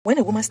When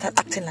a woman starts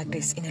acting like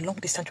this in a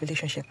long-distance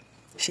relationship,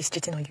 she's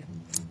cheating on you.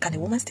 Can a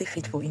woman stay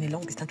faithful in a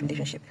long-distance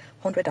relationship?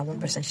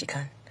 101% she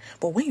can.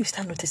 But when you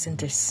start noticing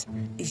this,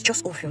 it's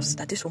just obvious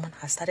that this woman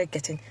has started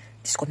getting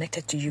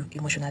disconnected to you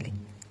emotionally.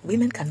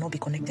 Women cannot be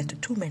connected to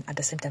two men at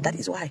the same time. That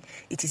is why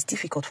it is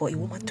difficult for a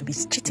woman to be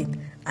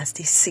cheating and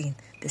stay sane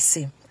the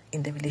same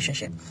in the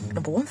relationship.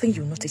 Number one thing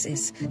you notice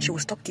is she will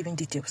stop giving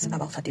details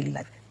about her daily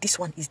life. This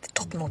one is the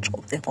top notch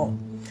of them all.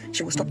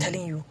 She will stop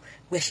telling you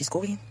where she's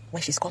going,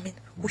 when she's coming,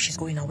 who she's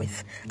going out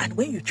with. And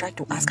when you try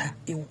to ask her,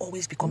 it will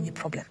always become a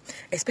problem.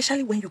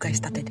 Especially when you guys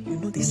started, you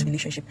know this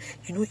relationship,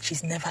 you know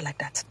she's never like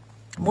that.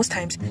 Most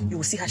times, you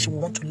will see her, she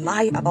will want to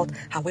lie about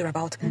her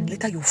whereabouts.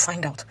 Later, you will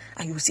find out.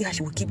 And you will see her,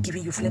 she will keep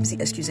giving you flimsy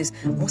excuses.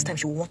 Most times,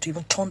 she will want to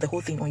even turn the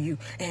whole thing on you.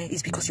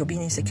 It's because you're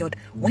being insecure.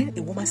 When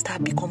a woman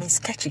starts becoming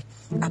sketchy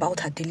about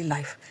her daily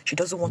life, she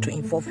doesn't want to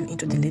involve you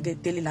into the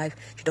daily life.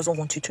 She doesn't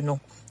want you to know.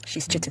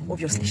 She's cheating.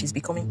 Obviously, she's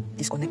becoming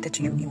disconnected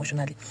to you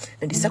emotionally.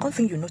 Then the second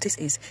thing you notice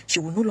is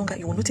you will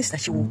notice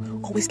that she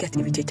will always get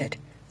irritated.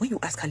 When you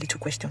ask her little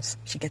questions,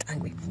 she gets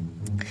angry.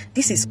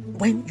 This is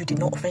when you did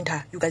not offend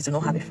her. You guys do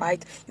not have a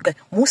fight.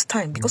 Most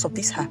time, because of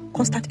this, her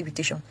constant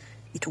irritation,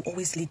 it will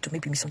always lead to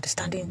maybe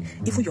misunderstanding.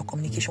 Even your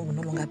communication will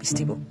no longer be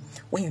stable.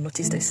 When you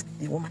notice this,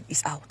 the woman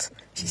is out.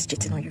 She's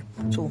cheating on you.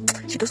 So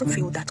she doesn't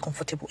feel that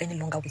comfortable any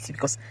longer with you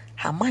because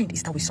her mind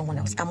is now with someone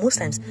else. And most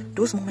times,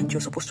 those moments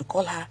you're supposed to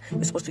call her,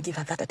 you're supposed to give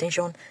her that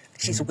attention,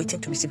 she's waiting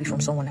to receive it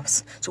from someone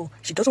else. So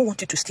she doesn't want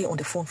you to stay on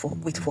the phone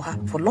wait for her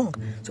for long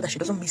so that she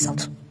doesn't miss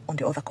out on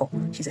the other call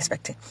she's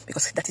expecting,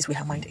 because that is where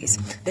her mind is.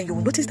 Then you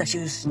will notice that she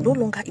is no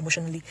longer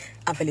emotionally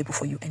available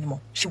for you anymore.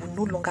 She will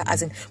no longer,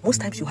 as in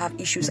most times you have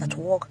issues at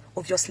work.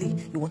 Obviously,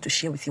 you want to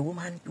share with your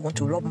woman, you want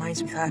to rub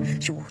minds with her.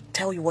 She will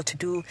tell you what to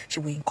do. She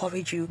will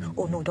encourage you.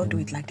 Oh no, don't do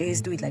it like this,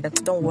 do it like that.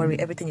 Don't worry,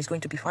 everything is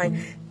going to be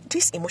fine.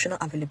 This emotional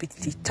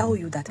availability tell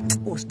you that,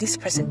 oh, this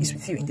person is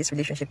with you in this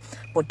relationship.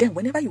 But then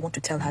whenever you want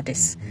to tell her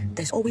this,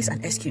 there's always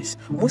an excuse.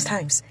 Most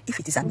times, if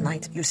it is at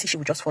night, you see she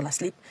will just fall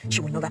asleep. She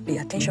will never pay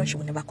attention. She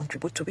will never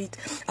contribute to it.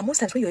 And most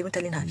times when you're even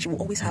telling her, she will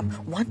always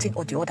have one thing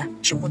or the other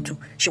she want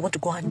to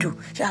go and do.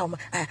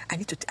 I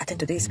need to attend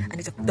to this.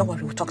 Don't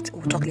worry, we'll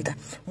talk later.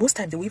 Most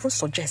times they will even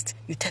suggest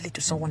you tell it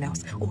to someone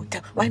else. Oh,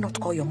 why not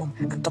call your mom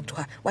and talk to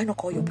her? Why not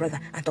call your brother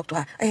and talk to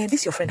her?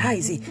 This your friend, how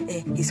is he?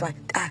 He's fine.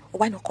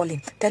 Why not call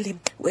him? Tell him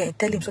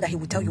so that he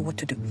will tell you what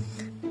to do.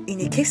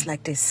 In a case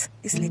like this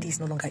lady is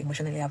no longer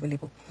emotionally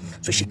available.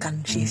 So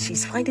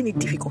she's finding it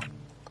difficult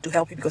to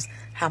help you because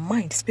her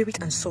mind,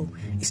 spirit, and soul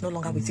is no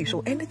longer with you.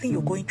 So anything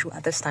you're going through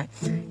at this time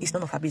is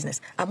none of her business.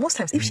 And most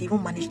times, if she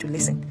even managed to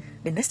listen,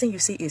 the next thing you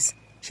see is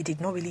she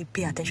did not really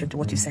pay attention to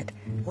what you said.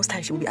 Most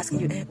times she will be asking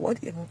you, what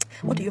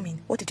do you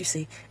mean? What did you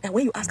say? And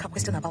when you ask her a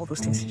question about those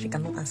things, she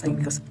cannot answer you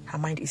because her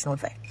mind is not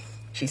there.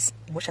 She's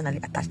emotionally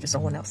attached to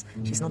someone else.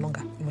 She's no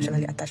longer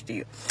emotionally attached to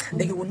you.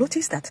 Then you will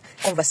notice that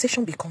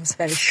conversation becomes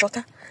very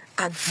shorter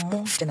and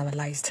more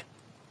generalized.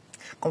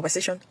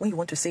 Conversation, when you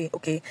want to say,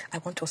 okay, I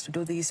want us to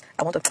do this,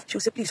 she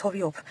will say, please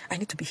hurry up, I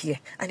need to be here,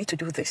 I need to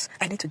do this,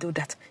 I need to do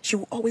that. She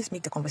will always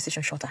make the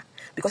conversation shorter.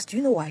 Because do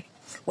you know why?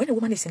 When a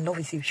woman is in love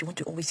with you, she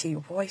wants to always hear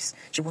your voice,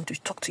 she wants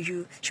to talk to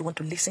you, she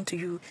wants to listen to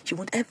you, she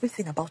wants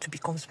everything about you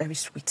becomes very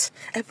sweet.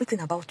 Everything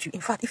about you.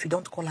 In fact, if you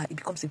don't call her, it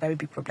becomes a very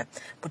big problem.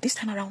 But this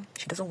time around,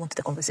 she doesn't want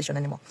the conversation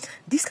anymore.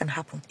 This can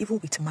happen even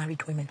with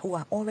married women who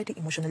are already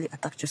emotionally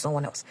attached to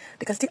someone else.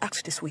 They can still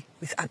act this way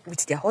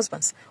with their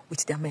husbands,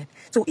 with their men.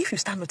 So if you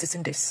start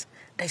noticing this,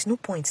 there's no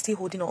point still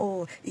holding on.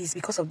 Oh, it's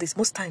because of this.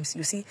 Most times,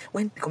 you see,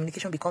 when the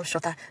communication becomes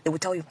shorter, they will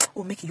tell you,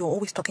 oh, Mickey, you're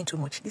always talking too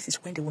much. This is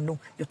when they will know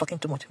you're talking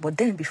too much. But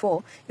then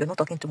before, you're not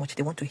talking too much.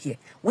 They want to hear.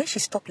 When she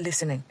stops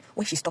listening,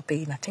 when she stops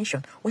paying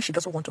attention, when she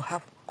doesn't want to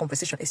have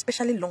conversation,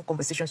 especially long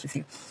conversations with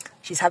you,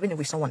 she's having it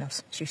with someone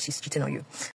else. She's cheating on you.